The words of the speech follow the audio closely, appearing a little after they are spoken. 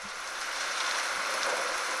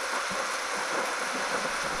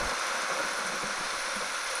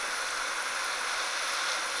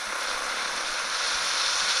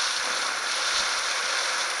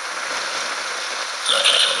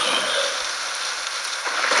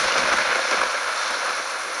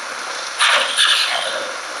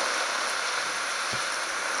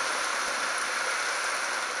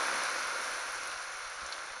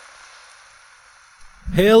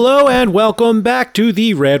Hello and welcome back to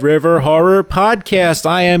the Red River Horror Podcast.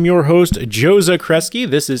 I am your host, Joe Zakreski.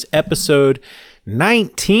 This is episode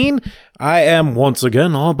 19. I am once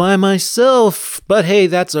again all by myself, but hey,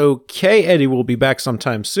 that's okay. Eddie will be back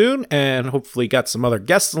sometime soon and hopefully got some other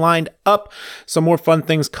guests lined up. Some more fun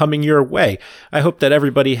things coming your way. I hope that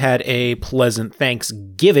everybody had a pleasant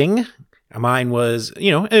Thanksgiving. Mine was,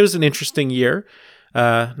 it was an interesting year.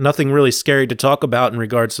 Nothing really scary to talk about in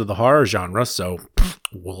regards to the horror genre, so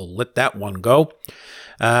we'll let that one go.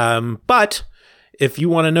 But if you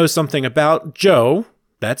want to know something about Joe,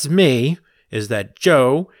 that's me, is that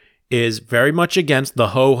Joe is very much against the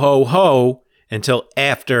ho ho ho until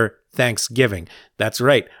after Thanksgiving. That's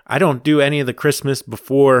right. I don't do any of the Christmas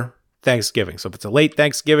before Thanksgiving. So if it's a late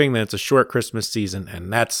Thanksgiving, then it's a short Christmas season,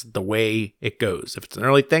 and that's the way it goes. If it's an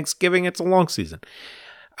early Thanksgiving, it's a long season.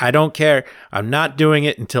 I don't care. I'm not doing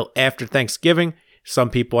it until after Thanksgiving. Some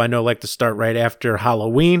people I know like to start right after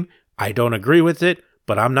Halloween. I don't agree with it,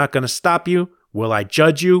 but I'm not going to stop you. Will I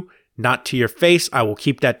judge you? Not to your face. I will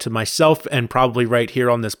keep that to myself and probably right here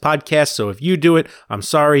on this podcast. So if you do it, I'm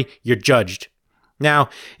sorry, you're judged. Now,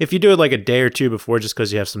 if you do it like a day or two before just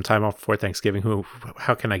because you have some time off before Thanksgiving,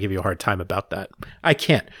 how can I give you a hard time about that? I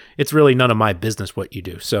can't. It's really none of my business what you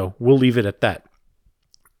do. So we'll leave it at that.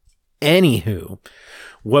 Anywho,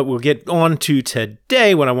 what we'll get on to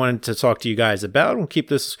today, what I wanted to talk to you guys about, we'll keep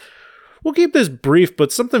this brief,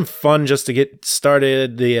 but something fun just to get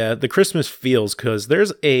started, the Christmas feels, because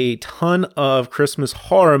there's a ton of Christmas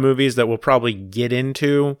horror movies that we'll probably get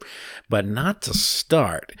into, but not to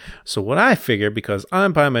start. So what I figure, because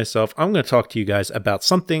I'm by myself, I'm going to talk to you guys about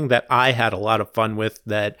something that I had a lot of fun with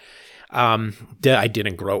that I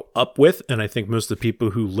didn't grow up with, and I think most of the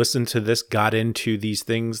people who listen to this got into these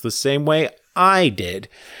things the same way I did.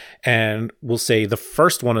 And we'll say the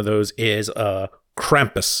first one of those is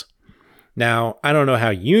Krampus. Now, I don't know how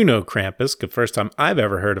you know Krampus. The first time I've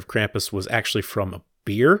ever heard of Krampus was actually from a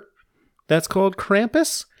beer that's called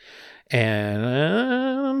Krampus.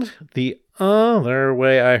 And the other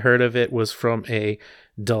way I heard of it was from a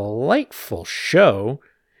delightful show.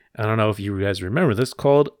 I don't know if you guys remember this,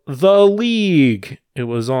 called The League. It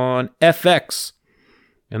was on FX.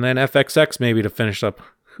 And then FXX maybe to finish up.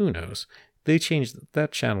 Who knows? That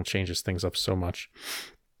channel changes things up so much.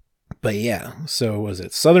 But yeah, so was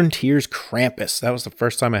it Southern Tier's Krampus? That was the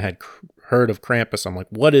first time I had heard of Krampus. I'm like,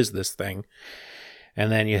 what is this thing?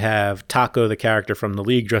 And then you have Taco, the character from The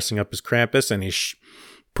League, dressing up as Krampus, and he's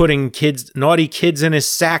putting naughty kids in his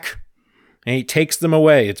sack, and he takes them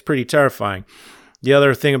away. It's pretty terrifying. The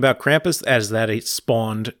other thing about Krampus is that it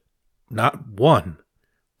spawned not one,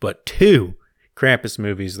 but two Krampus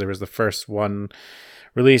movies. There was the first one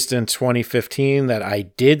released in 2015 that I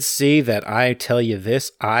did see, that I tell you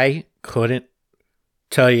this, I couldn't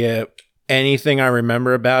tell you anything I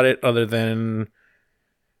remember about it other than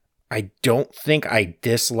I don't think I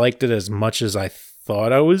disliked it as much as I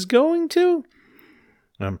thought I was going to.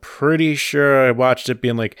 I'm pretty sure I watched it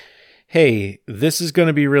being like, hey, this is going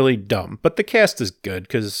to be really dumb. But the cast is good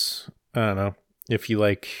because, I don't know, if you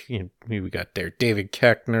like, we got there David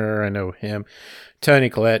Koechner, I know him. Toni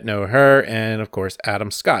Collette, know her. And, of course,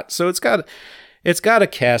 Adam Scott. So it's got a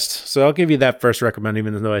cast. So I'll give you that first recommend,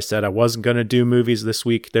 even though I said I wasn't going to do movies this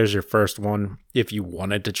week. There's your first one if you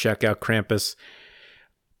wanted to check out Krampus.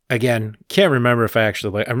 Again, can't remember if I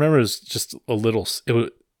actually I remember it was just a little,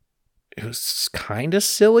 it was kind of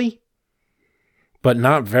silly. But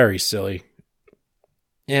not very silly.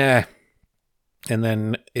 Yeah. And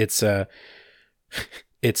then its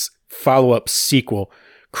follow-up sequel,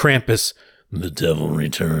 Krampus, The Devil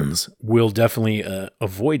Returns. We'll definitely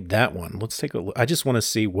avoid that one. Let's take a look. I just want to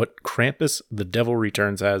see what Krampus, The Devil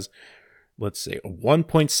Returns has. Let's see, a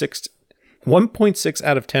 1.6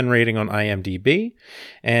 out of 10 rating on IMDb.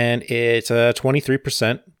 And it's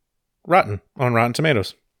 23% rotten on Rotten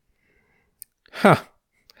Tomatoes. Huh.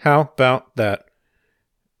 How about that?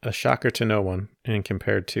 A shocker to no one, and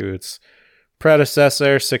compared to its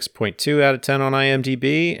predecessor, 6.2 out of 10 on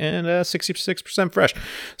IMDb, and 66% fresh.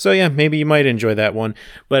 So yeah, maybe you might enjoy that one,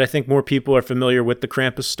 but I think more people are familiar with the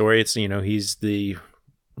Krampus story. It's, he's the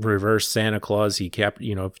reverse Santa Claus.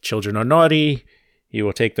 If children are naughty, he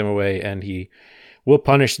will take them away, and he will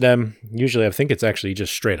punish them. Usually, I think it's actually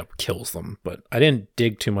just straight up kills them, but I didn't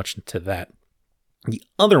dig too much into that. The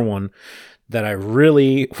other one that I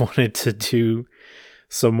really wanted to do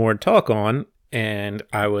some more talk on, and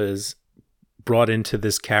I was brought into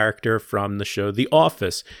this character from the show The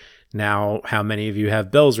Office. Now, how many of you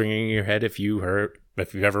have bells ringing in your head if you've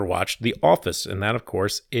ever watched The Office? And that, of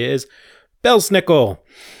course, is Belsnickel.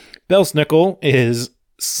 Belsnickel is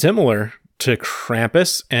similar to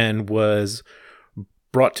Krampus and was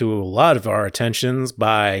brought to a lot of our attentions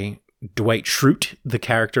by Dwight Schrute, the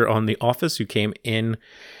character on The Office, who came in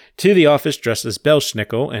to the office dressed as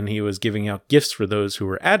Belsnickel, and he was giving out gifts for those who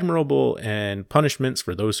were admirable and punishments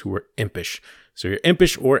for those who were impish. So you're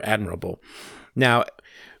impish or admirable. Now,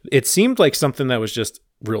 it seemed like something that was just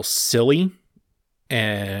real silly,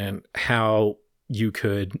 and how you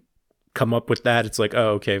could come up with that. It's like,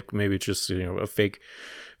 oh, okay, maybe it's just, a fake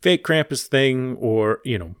Krampus thing, or,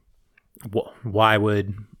 why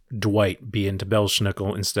would Dwight be into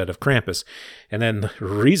Belsnickel instead of Krampus? And then the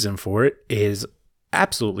reason for it is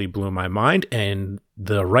absolutely blew my mind, and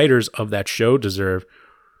the writers of that show deserve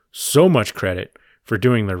so much credit for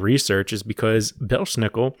doing the research, is because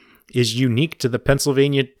Belsnickel is unique to the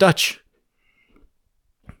Pennsylvania Dutch.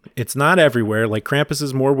 It's not everywhere. Like Krampus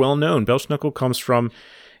is more well known. Belsnickel comes from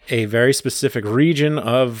a very specific region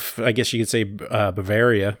of, I guess you could say,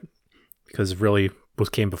 Bavaria, because really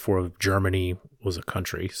what came before Germany was a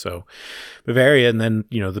country. So Bavaria, and then,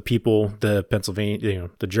 the people, the Pennsylvania,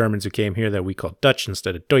 the Germans who came here that we call Dutch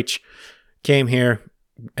instead of Deutsch, came here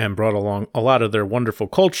and brought along a lot of their wonderful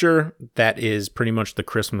culture. That is pretty much the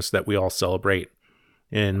Christmas that we all celebrate.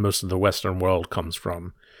 And most of the Western world comes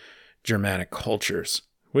from Germanic cultures,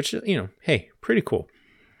 which, hey, pretty cool.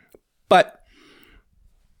 But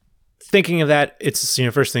thinking of that, it's,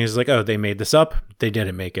 first thing is like, oh, they made this up. They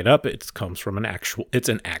didn't make it up. It comes from it's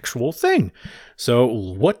an actual thing. So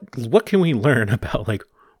what can we learn about, like,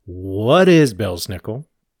 what is Belsnickel?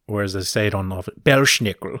 Or as I say it on the office,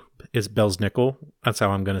 Belsnickel. It's Belsnickel. That's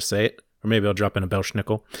how I'm going to say it. Or maybe I'll drop in a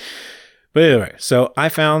Belsnickel. But anyway, so I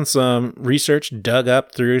found some research dug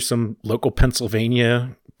up through some local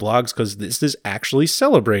Pennsylvania blogs, because this is actually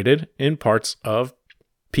celebrated in parts of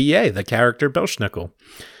PA, the character Belsnickel.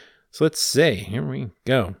 So let's see. Here we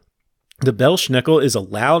go. The Belsnickel is a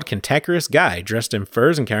loud, cantankerous guy dressed in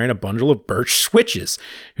furs and carrying a bundle of birch switches,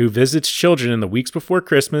 who visits children in the weeks before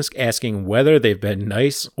Christmas, asking whether they've been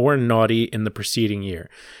nice or naughty in the preceding year.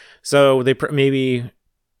 So maybe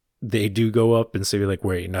they do go up and say, like,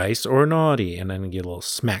 were you nice or naughty? And then get a little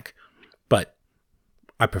smack. But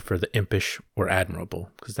I prefer the impish or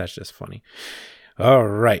admirable, because that's just funny. All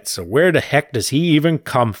right, so where the heck does he even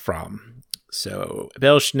come from? So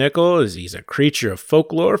Belsnickel he's a creature of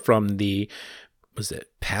folklore from the,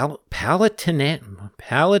 Palatinate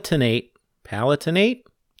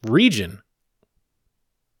region.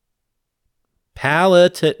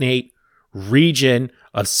 Palatinate region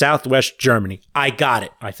of southwest Germany. I got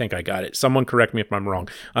it. I think I got it. Someone correct me if I'm wrong.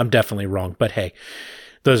 I'm definitely wrong, but hey,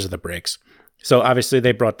 those are the breaks. So obviously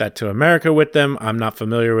they brought that to America with them. I'm not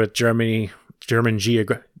familiar with German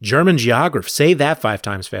geography. Say that 5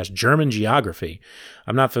 times fast. German geography.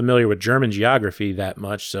 I'm not familiar with German geography that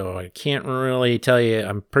much, so I can't really tell you.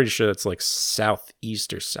 I'm pretty sure it's like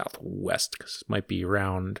southeast or southwest, because it might be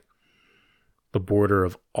around the border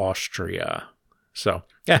of Austria. So,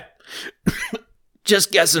 yeah.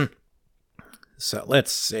 Just guessing. So,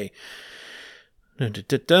 let's see.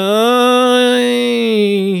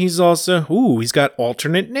 He's also, he's got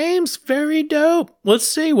alternate names. Very dope. Let's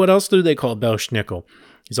see. What else do they call Belsnickel?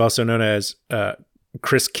 He's also known as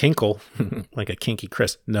Chris Kinkle, like a kinky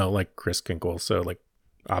Chris. No, like Chris Kinkle. So like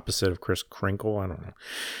opposite of Chris Crinkle. I don't know.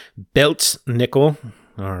 Belsnickel.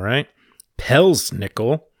 All right.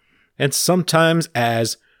 Pelsnickel. And sometimes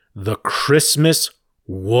as the Christmas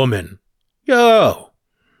woman. Yo.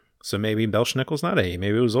 So maybe Belsnickel's not maybe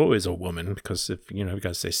it was always a woman, because if, you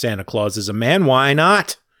gotta say Santa Claus is a man, why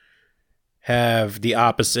not have the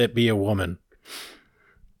opposite be a woman?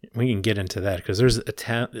 We can get into that, because there's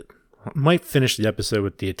I might finish the episode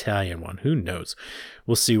with the Italian one. Who knows?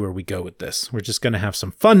 We'll see where we go with this. We're just going to have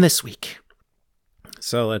some fun this week.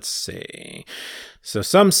 So let's see. So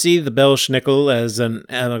some see the Belsnickel as an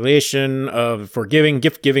allegation of forgiving,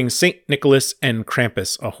 gift-giving St. Nicholas and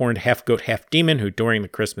Krampus, a horned half-goat, half-demon who during the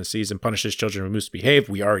Christmas season punishes children who misbehave.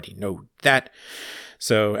 We already know that.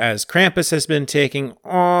 So as Krampus has been taking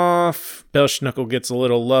off, Belsnickel gets a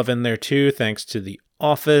little love in there too, thanks to The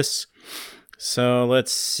Office. So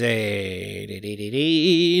let's say...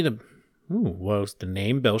 well, the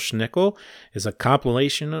name Belsnickel is a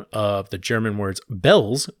compilation of the German words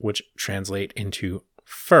Bells, which translate into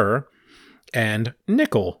fur, and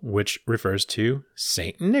nickel, which refers to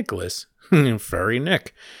St. Nicholas. Furry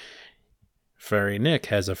Nick. Furry Nick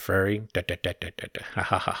has a furry...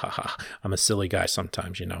 I'm a silly guy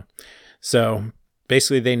sometimes, So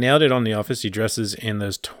basically, they nailed it on The Office. He dresses in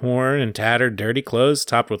those torn and tattered, dirty clothes,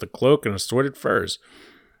 topped with a cloak and assorted furs.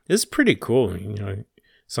 This is pretty cool,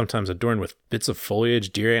 sometimes adorned with bits of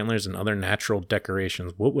foliage, deer antlers, and other natural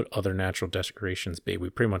decorations. What would other natural decorations be? We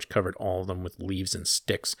pretty much covered all of them with leaves and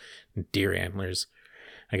sticks and deer antlers.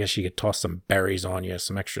 I guess you could toss some berries on you,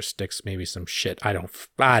 some extra sticks, maybe some shit. I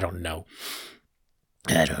don't know.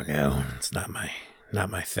 It's not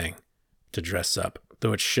my thing to dress up,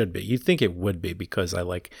 though it should be. You'd think it would be because I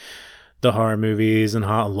like the horror movies and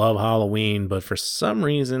love Halloween, but for some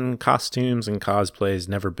reason, costumes and cosplay has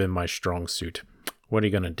never been my strong suit. What are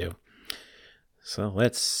you going to do? So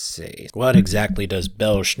let's see. What exactly does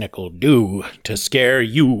Belsnickel do to scare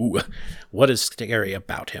you? What is scary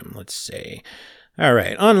about him? Let's see. All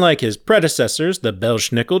right. Unlike his predecessors, the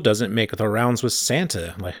Belsnickel doesn't make the rounds with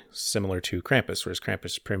Santa, similar to Krampus, whereas Krampus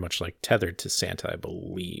is pretty much like tethered to Santa, I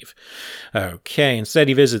believe. Okay. Instead,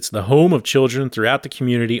 he visits the home of children throughout the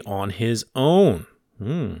community on his own.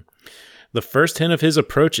 The first hint of his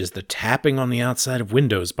approach is the tapping on the outside of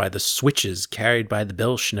windows by the switches carried by the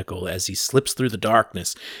Belsnickel as he slips through the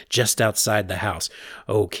darkness just outside the house.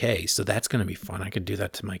 Okay, so that's going to be fun. I could do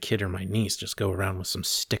that to my kid or my niece. Just go around with some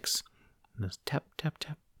sticks. And just tap, tap,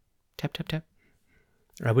 tap, tap, tap, tap.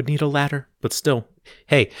 I would need a ladder, but still.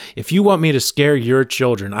 Hey, if you want me to scare your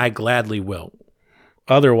children, I gladly will.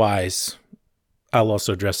 Otherwise, I'll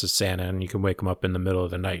also dress as Santa, and you can wake them up in the middle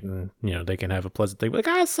of the night, and, they can have a pleasant thing. Like,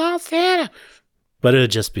 I saw Santa. But it'll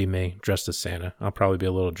just be me, dressed as Santa. I'll probably be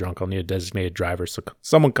a little drunk. I'll need a designated driver, so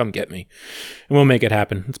someone come get me. And we'll make it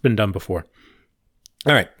happen. It's been done before.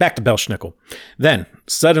 All right, back to Belsnickel. Then,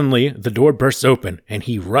 suddenly, the door bursts open, and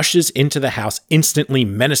he rushes into the house, instantly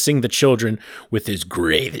menacing the children with his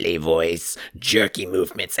gravelly voice, jerky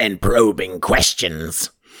movements, and probing questions.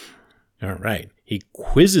 All right. He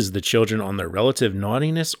quizzes the children on their relative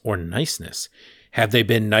naughtiness or niceness. Have they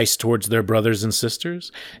been nice towards their brothers and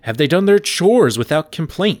sisters? Have they done their chores without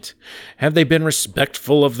complaint? Have they been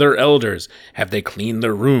respectful of their elders? Have they cleaned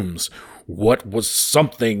their rooms? What was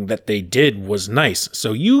something that they did was nice?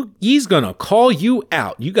 So he's going to call you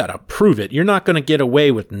out. You got to prove it. You're not going to get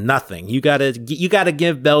away with nothing. You got to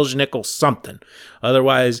give Belsnickel something.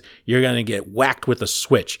 Otherwise, you're going to get whacked with a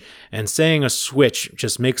switch. And saying a switch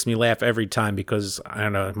just makes me laugh every time because, I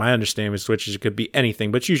don't know, my understanding of switches, it could be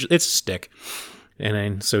anything, but usually it's a stick. And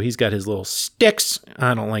then, so he's got his little sticks.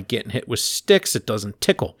 I don't like getting hit with sticks. It doesn't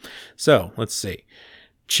tickle. So let's see.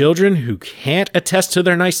 Children who can't attest to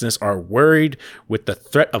their niceness are worried with the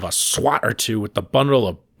threat of a swat or two with the bundle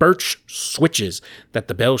of birch switches that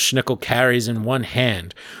the Belsnickel carries in one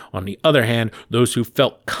hand. On the other hand, those who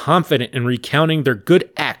felt confident in recounting their good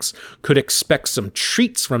acts could expect some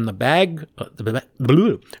treats from the bag the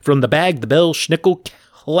Belsnickel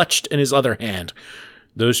clutched in his other hand.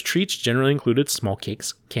 Those treats generally included small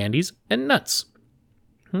cakes, candies, and nuts.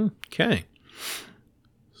 Okay.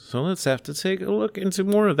 So let's have to take a look into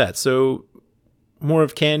more of that. So more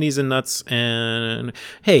of candies and nuts. And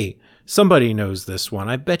hey, somebody knows this one.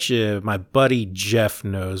 I bet you my buddy Jeff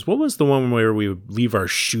knows. What was the one where we would leave our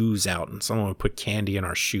shoes out and someone would put candy in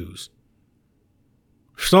our shoes?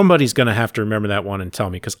 Somebody's going to have to remember that one and tell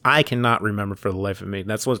me, because I cannot remember for the life of me.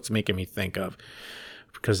 That's what it's making me think of.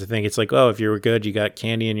 Because I think it's like, oh, if you were good, you got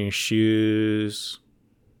candy in your shoes.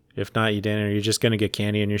 If not, you didn't. Or you're just going to get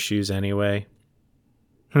candy in your shoes anyway.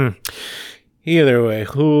 Either way,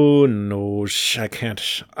 who knows?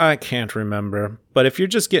 I can't remember. But if you're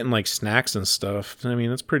just getting like snacks and stuff, I mean,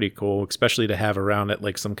 that's pretty cool, especially to have around at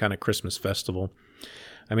like some kind of Christmas festival.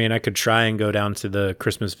 I mean, I could try and go down to the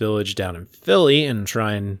Christmas Village down in Philly and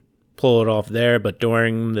try and pull it off there, but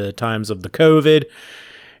during the times of the COVID,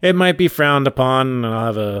 it might be frowned upon, and I'll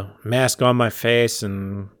have a mask on my face,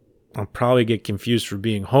 and I'll probably get confused for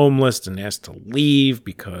being homeless and asked to leave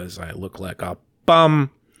because I look like a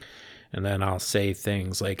bum. And then I'll say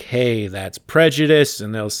things like, hey, that's prejudice.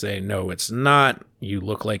 And they'll say, no, it's not. You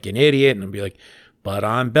look like an idiot. And I'll be like, but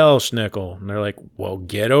I'm Belsnickel. And they're like, well,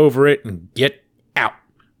 get over it and get out.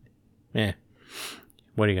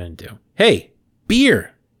 What are you going to do? Hey,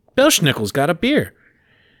 beer. Belsnickel's got a beer.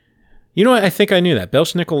 You know what? I think I knew that.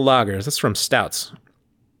 Belsnickel Lagers. That's from Stouts.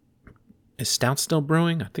 Is Stout still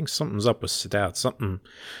brewing? I think something's up with Stout.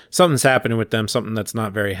 Something's happening with them. Something that's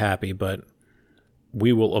not very happy, but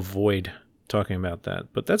we will avoid talking about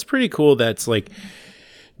that. But that's pretty cool. That's like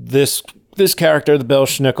this character, the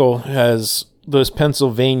Belsnickel, has those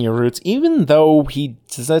Pennsylvania roots, even though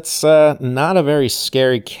that's not a very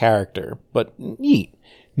scary character, but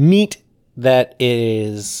neat that it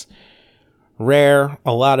is rare.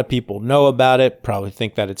 A lot of people know about it, probably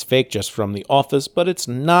think that it's fake just from The Office, but it's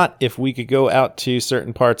not. If we could go out to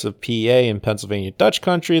certain parts of PA and Pennsylvania Dutch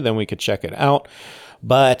country, then we could check it out.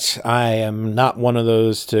 But I am not one of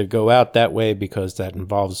those to go out that way because that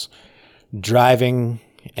involves driving,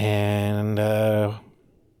 and I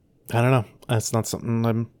don't know. That's not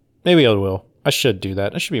something maybe I will. I should do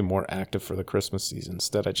that. I should be more active for the Christmas season.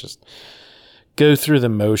 Instead, I just go through the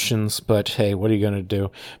motions, but hey, what are you going to do?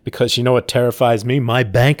 Because you know what terrifies me? My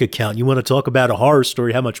bank account. You want to talk about a horror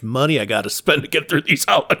story, how much money I got to spend to get through these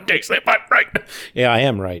holidays? Am I right? Yeah, I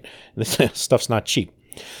am right. This stuff's not cheap.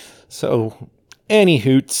 So, any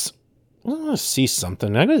hoots, let's see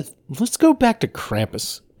something. Let's go back to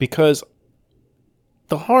Krampus, because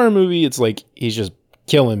the horror movie, it's like he's just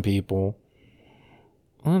killing people.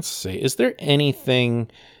 Let's see. Is there anything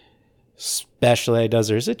special that he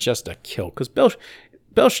does, or is it just a kill? Because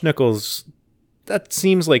Belsnickel's, that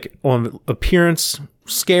seems like on appearance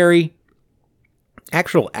scary.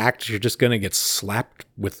 Actual act, you're just going to get slapped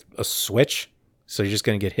with a switch. So you're just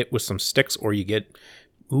going to get hit with some sticks, or you get,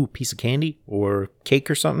 piece of candy or cake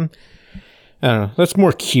or something. I don't know. That's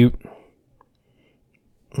more cute.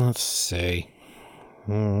 Let's see.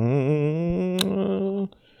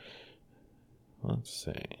 Let's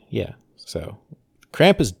see. Yeah. So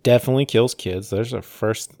Krampus definitely kills kids. There's our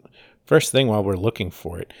first thing while we're looking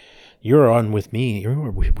for it. You're with me,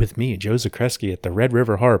 Joe Zakreski, at the Red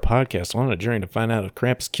River Horror Podcast, on a journey to find out if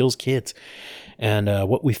Krampus kills kids. And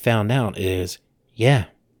what we found out is, yeah,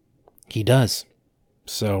 he does.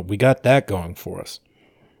 So we got that going for us.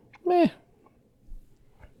 Meh.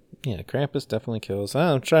 Yeah, Krampus definitely kills.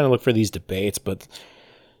 I'm trying to look for these debates, but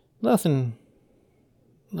nothing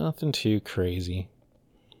too crazy.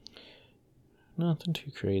 Nothing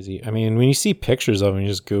too crazy. I mean, when you see pictures of him, you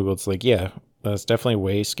just Google, it's like, yeah, that's definitely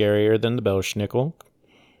way scarier than the Belsnickel.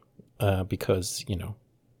 Because,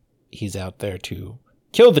 he's out there to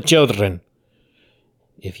kill the children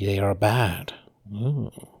if they are bad.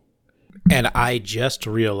 Ooh. And I just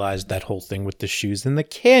realized that whole thing with the shoes and the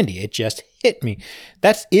candy. It just hit me.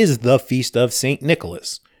 That is the Feast of St.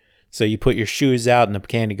 Nicholas. So you put your shoes out and the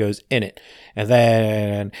candy goes in it. And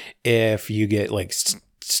then if you get like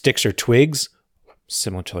sticks or twigs,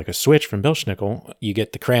 similar to like a switch from Belsnickel, you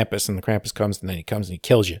get the Krampus, and the Krampus comes, and then he comes and he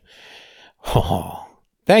kills you. Oh,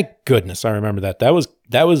 thank goodness I remember that. That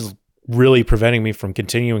was really preventing me from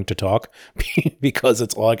continuing to talk because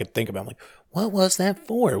it's all I could think about. I'm like, what was that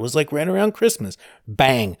for? It was like right around Christmas.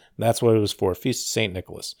 Bang. That's what it was for. Feast of St.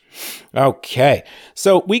 Nicholas. Okay.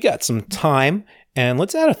 So we got some time, and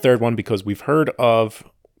let's add a third one because we've heard of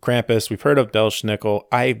Krampus. We've heard of Belsnickel.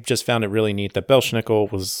 I just found it really neat that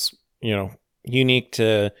Belsnickel was, unique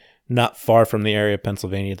to not far from the area of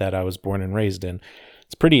Pennsylvania that I was born and raised in.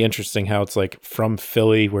 It's pretty interesting how it's like from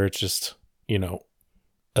Philly, where it's just,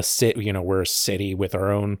 a city, we're a city with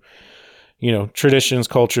our own, traditions,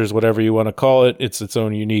 cultures, whatever you want to call it. It's its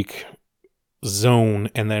own unique zone.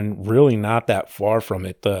 And then really not that far from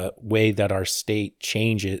it, the way that our state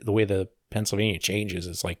changes, the way the Pennsylvania changes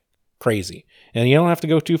is like crazy. And you don't have to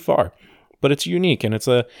go too far, but it's unique, and it's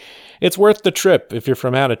worth the trip if you're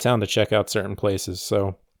from out of town to check out certain places.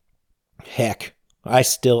 So heck, I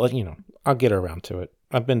still, I'll get around to it.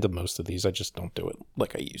 I've been to most of these. I just don't do it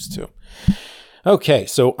like I used to. Okay,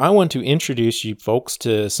 so I want to introduce you folks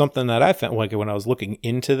to something that I found, like when I was looking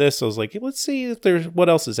into this, I was like, let's see if there's what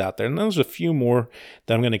else is out there. And there's a few more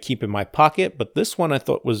that I'm going to keep in my pocket, but this one I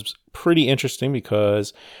thought was pretty interesting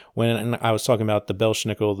because when I was talking about the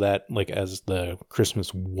Belsnickel, that like as the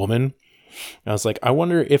Christmas woman, I was like, I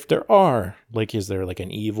wonder if there are, like, is there like an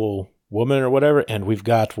evil woman or whatever? And we've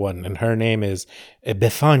got one, and her name is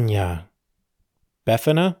Befania.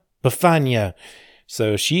 Befania.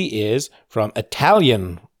 So she is from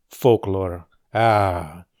Italian folklore.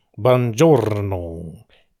 Buongiorno.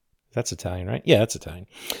 That's Italian, right? Yeah, that's Italian.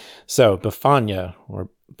 So Befania, or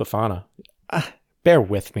Befana. Bear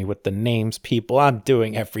with me with the names, people. I'm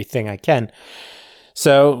doing everything I can.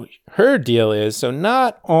 So her deal is, so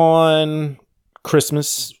not on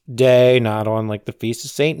Christmas Day, not on like the Feast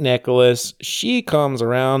of St. Nicholas. She comes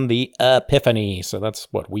around the Epiphany. So that's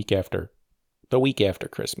the week after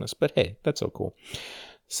Christmas. But hey, that's so cool.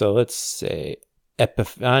 So let's say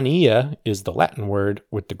Epiphania is the Latin word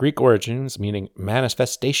with the Greek origins, meaning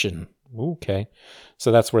manifestation. Okay.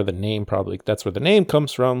 So that's where the name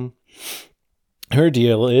comes from. Her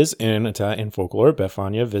deal is, in Italian folklore,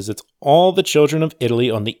 Befania visits all the children of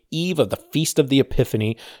Italy on the eve of the Feast of the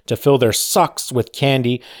Epiphany to fill their socks with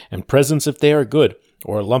candy and presents if they are good,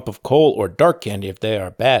 or a lump of coal or dark candy if they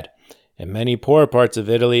are bad. In many poor parts of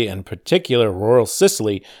Italy, and in particular rural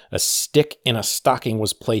Sicily, a stick in a stocking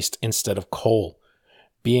was placed instead of coal.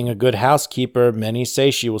 Being a good housekeeper, many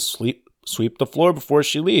say she will sweep the floor before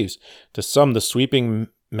she leaves. To some, the sweeping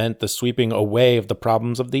meant the sweeping away of the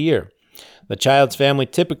problems of the year. The child's family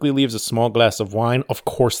typically leaves a small glass of wine, of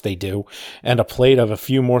course they do, and a plate of a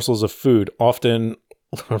few morsels of food, often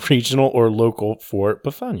regional or local, for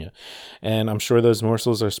Befania. And I'm sure those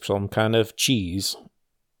morsels are some kind of cheese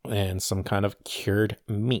and some kind of cured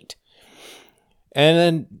meat. And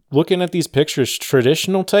then looking at these pictures,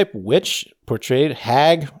 traditional type witch portrayed,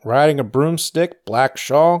 hag riding a broomstick, black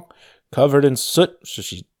shawl, covered in soot, so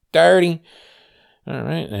she's dirty. All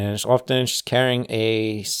right, and often she's carrying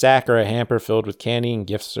a sack or a hamper filled with candy and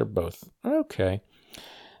gifts, or both. Okay.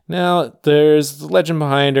 Now, there's the legend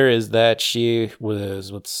behind her is that she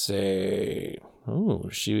was,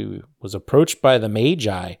 she was approached by the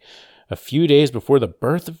Magi a few days before the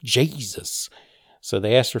birth of Jesus. So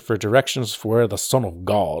they asked her for directions for where the Son of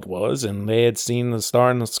God was, and they had seen the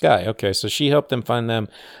star in the sky. Okay, so she helped them find them.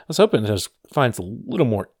 I was hoping to find a little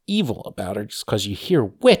more evil about her, just because you hear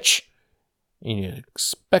witch, and you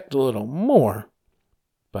expect a little more.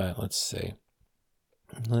 But let's see.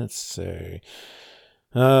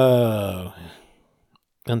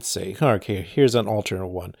 Okay, here's an alternate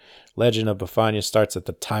one. Legend of Befania starts at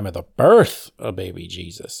the time of the birth of baby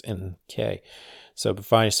Jesus. Okay. So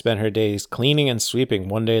Befania spent her days cleaning and sweeping.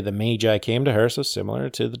 One day the Magi came to her, so similar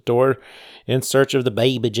to the door, in search of the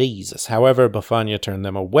baby Jesus. However, Befania turned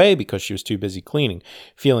them away because she was too busy cleaning.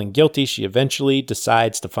 Feeling guilty, she eventually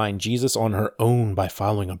decides to find Jesus on her own by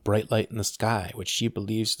following a bright light in the sky, which she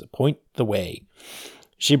believes to point the way.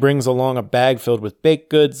 She brings along a bag filled with baked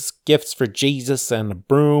goods, gifts for Jesus, and a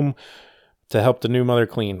broom to help the new mother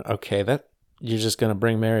clean. Okay, you're just going to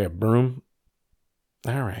bring Mary a broom?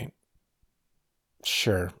 All right.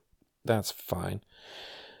 Sure, that's fine.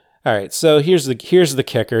 All right, so here's the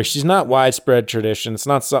kicker. She's not widespread tradition. It's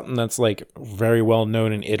not something that's like very well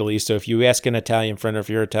known in Italy. So if you ask an Italian friend, or if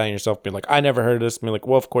you're Italian yourself, be like, I never heard of this. Be like,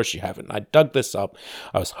 well, of course you haven't. I dug this up.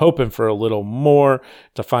 I was hoping for a little more,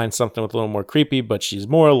 to find something with a little more creepy, but she's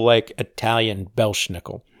more like Italian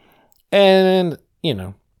Belsnickel. And,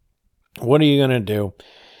 what are you going to do?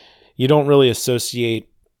 You don't really associate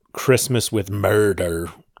Christmas with murder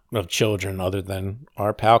of children other than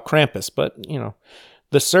our pal Krampus. But,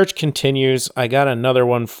 the search continues. I got another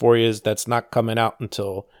one for you that's not coming out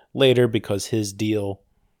until later because his deal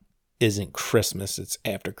isn't Christmas. It's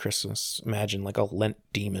after Christmas. Imagine like a Lent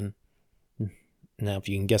demon. Now, if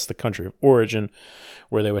you can guess the country of origin,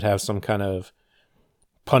 where they would have some kind of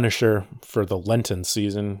punisher for the Lenten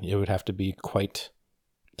season, it would have to be quite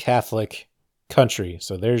Catholic country.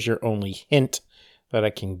 So there's your only hint that I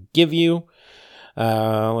can give you.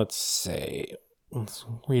 Let's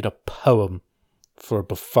read a poem for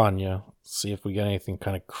Befania. See if we get anything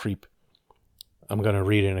kind of creep. I'm going to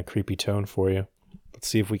read it in a creepy tone for you. Let's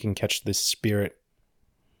see if we can catch this spirit.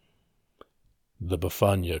 The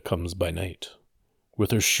Befania comes by night.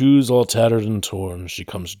 With her shoes all tattered and torn, she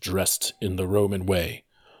comes dressed in the Roman way.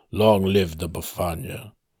 Long live the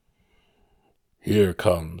Befania. Here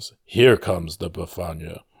comes the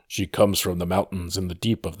Befania. She comes from the mountains in the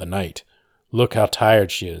deep of the night. Look how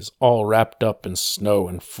tired she is, all wrapped up in snow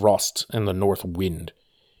and frost and the north wind.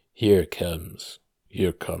 Here comes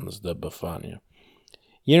the Befania.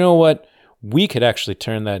 You know what? We could actually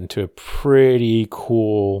turn that into a pretty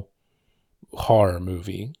cool horror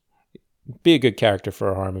movie. Be a good character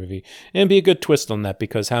for a horror movie. And be a good twist on that,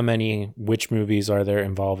 because how many witch movies are there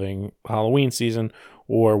involving Halloween season,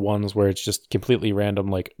 or ones where it's just completely random,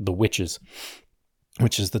 like The Witches,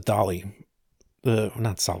 which is the Dolly. Raw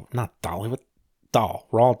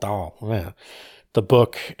Doll. Yeah. The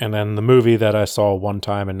book, and then the movie that I saw one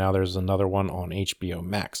time, and now there's another one on HBO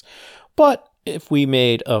Max. But if we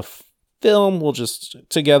made a film, we'll just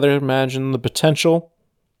together imagine the potential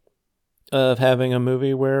of having a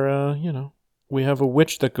movie where, we have a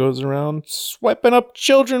witch that goes around swiping up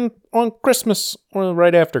children on Christmas or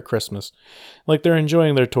right after Christmas. Like they're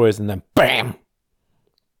enjoying their toys, and then BAM!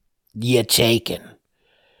 You're taken.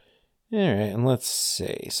 All right, and let's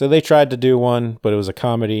see. So they tried to do one, but it was a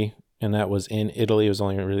comedy, and that was in Italy. It was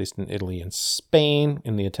only released in Italy and Spain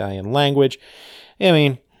in the Italian language. I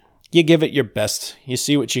mean, you give it your best. You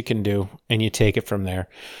see what you can do, and you take it from there.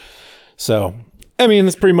 So, I mean,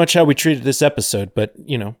 that's pretty much how we treated this episode, but,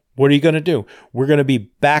 what are you going to do? We're going to be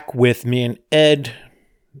back with me and Ed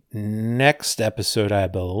next episode, I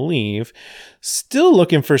believe. Still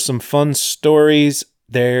looking for some fun stories.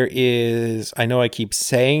 There is, I know I keep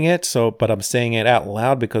saying it, but I'm saying it out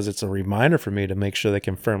loud because it's a reminder for me to make sure they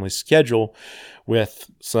can firmly schedule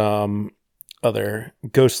with some other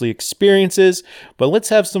ghostly experiences. But let's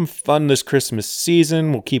have some fun this Christmas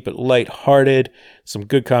season. We'll keep it lighthearted, some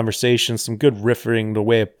good conversation, some good riffing the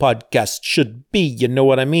way a podcast should be. You know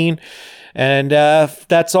what I mean? And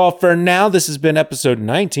that's all for now. This has been episode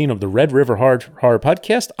 19 of the Red River Horror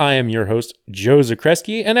Podcast. I am your host, Joe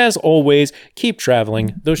Zakreski, and as always, keep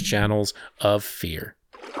traveling those channels of fear.